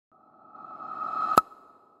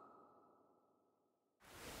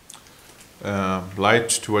light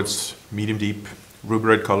towards medium deep, ruby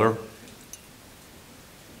red color.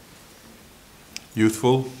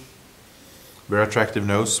 Youthful, very attractive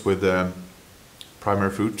nose with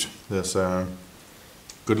primary fruit. There's a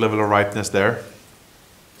good level of ripeness there.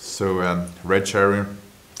 So red cherry,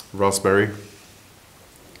 raspberry.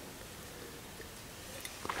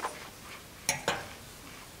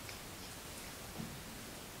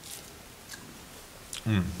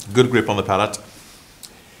 Good grip on the palate.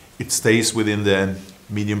 It stays within the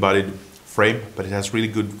medium-bodied frame, but it has really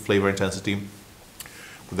good flavor intensity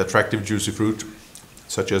with attractive juicy fruit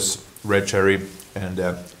such as red cherry and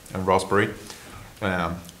raspberry.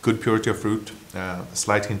 Good purity of fruit, a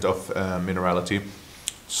slight hint of minerality,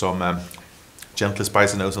 some gently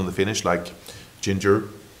spicy notes on the finish like ginger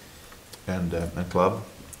and clove.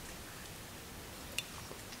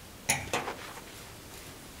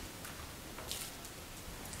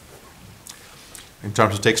 In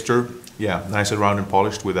terms of texture, yeah, nice and round and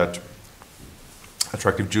polished with that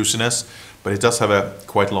attractive juiciness, but it does have a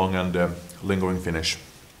quite long and lingering finish.